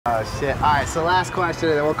Oh shit. All right, so last question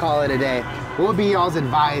and then we'll call it a day. What would be y'all's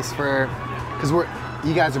advice for, because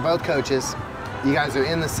you guys are both coaches, you guys are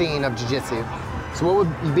in the scene of jiu-jitsu. So what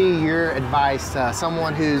would be your advice to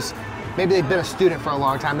someone who's, maybe they've been a student for a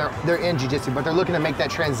long time, they're in jiu-jitsu, but they're looking to make that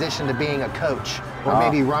transition to being a coach or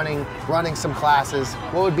maybe running some classes.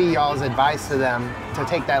 What would be y'all's advice to them to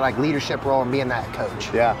take that like leadership role and being that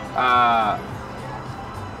coach? Yeah.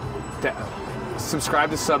 Subscribe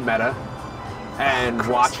to Submeta and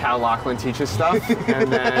watch how Lachlan teaches stuff,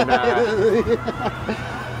 and then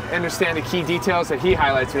understand the key details that he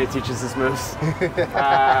highlights when he teaches his moves.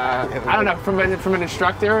 I don't know, from an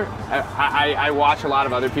instructor, I watch a lot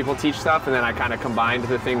of other people teach stuff, and then I kind of combine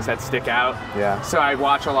the things that stick out. Yeah. So I do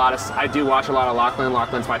watch a lot of Lachlan.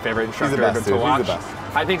 Lachlan's my favorite instructor to watch. He's the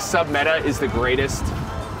best. I think Submeta is the greatest.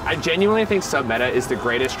 I genuinely think Submeta is the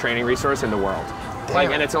greatest training resource in the world.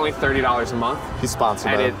 Like, and it's only $30 a month. He's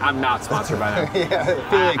sponsored by them. I'm not sponsored by them.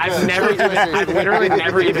 Yeah, I've literally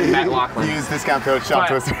never even met Lachlan. Use discount code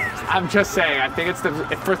SHOPTWISTERS. I'm just saying, I think it's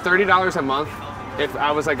for $30 a month, if I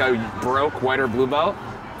was like a broke white or blue belt,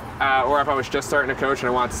 or if I was just starting to coach and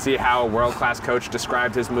I wanted to see how a world-class coach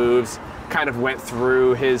described his moves, kind of went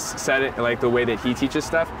through his set, like the way that he teaches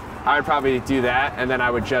stuff, I would probably do that, and then I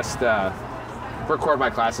would just record my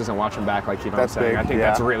classes and watch them back, like Kyvann was saying. I think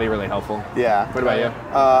that's really, really helpful. Yeah. What about you?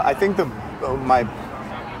 I think my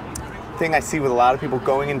thing I see with a lot of people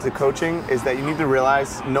going into coaching is that you need to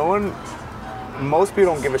realize most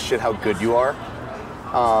people don't give a shit how good you are.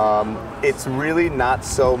 It's really not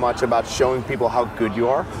so much about showing people how good you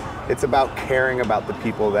are. It's about caring about the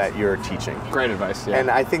people that you're teaching. Great advice, yeah.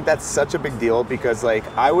 And I think that's such a big deal because like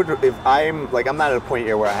I'm not at a point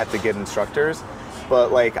yet where I have to get instructors,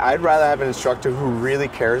 but like I'd rather have an instructor who really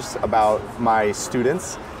cares about my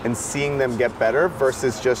students and seeing them get better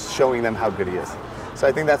versus just showing them how good he is. So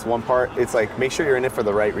I think that's one part. It's like, make sure you're in it for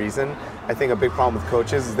the right reason. I think a big problem with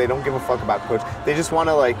coaches is they don't give a fuck about coach. They just want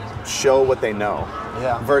to like show what they know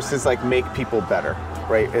versus like make people better,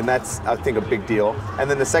 right? And that's, I think, a big deal. And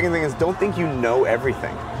then the second thing is don't think you know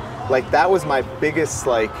everything. Like that was my biggest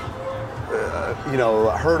like,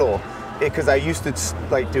 hurdle. Because I used to,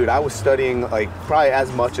 like, dude, I was studying, like, probably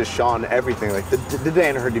as much as Sean, everything, like, the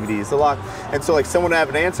Danaher DVDs, the lock. And so, like, someone would have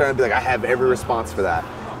an answer, and I'd be like, I have every response for that.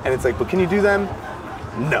 And it's like, but can you do them?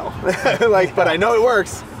 No. Like, but I know it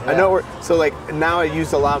works. Yeah. I know it works. So, like, now I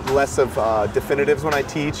use a lot less of definitives when I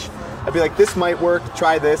teach. I'd be like, this might work,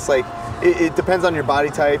 try this. Like, it depends on your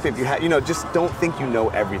body type. If you have, just don't think you know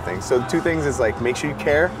everything. So, two things is, like, make sure you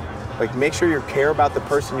care. Like, make sure you care about the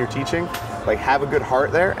person you're teaching. Like, have a good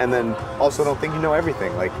heart there, and then also don't think you know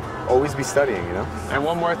everything. Like, always be studying, And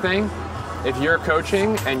one more thing, if you're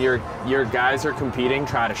coaching and your guys are competing,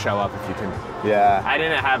 try to show up if you can. Yeah. I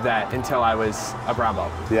didn't have that until I was a brown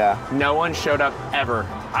belt. Yeah. No one showed up ever.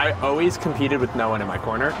 I always competed with no one in my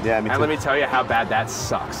corner. Yeah, me too. And let me tell you how bad that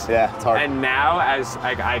sucks. Yeah, it's hard. And now, as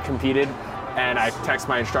I competed, and I text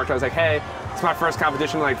my instructor, I was like, hey, it's my first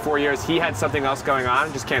competition in like 4 years. He had something else going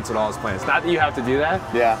on, just canceled all his plans. Not that you have to do that,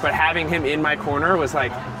 but having him in my corner was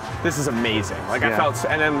like, this is amazing. Like I felt,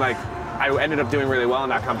 and then like, I ended up doing really well in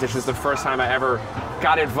that competition. It's the first time I ever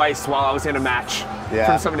got advice while I was in a match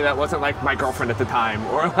from somebody that wasn't like my girlfriend at the time,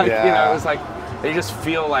 or like, it was like, you just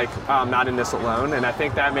feel like I'm not in this alone. And I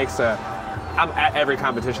think that makes I'm at every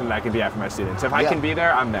competition that I can be at for my students. If I can be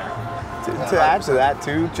there, I'm there. To add to that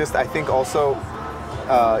too, just I think also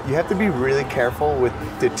you have to be really careful with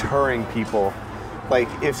deterring people. Like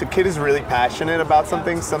if a kid is really passionate about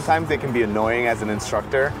something, sometimes they can be annoying as an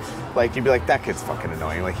instructor. Like you'd be like, that kid's fucking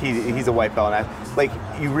annoying. Like he's a white belt. And like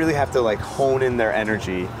you really have to like hone in their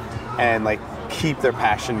energy and like keep their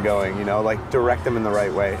passion going. Like direct them in the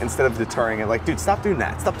right way instead of deterring it. Like, dude, stop doing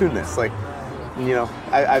that. Stop doing this. Like,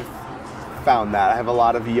 I've found that I have a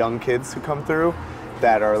lot of young kids who come through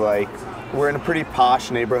that are like, we're in a pretty posh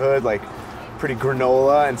neighborhood, like pretty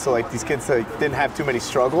granola, and so like these kids like, didn't have too many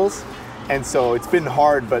struggles, and so it's been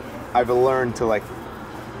hard, but I've learned to like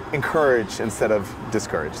encourage instead of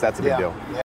discourage. That's a big deal.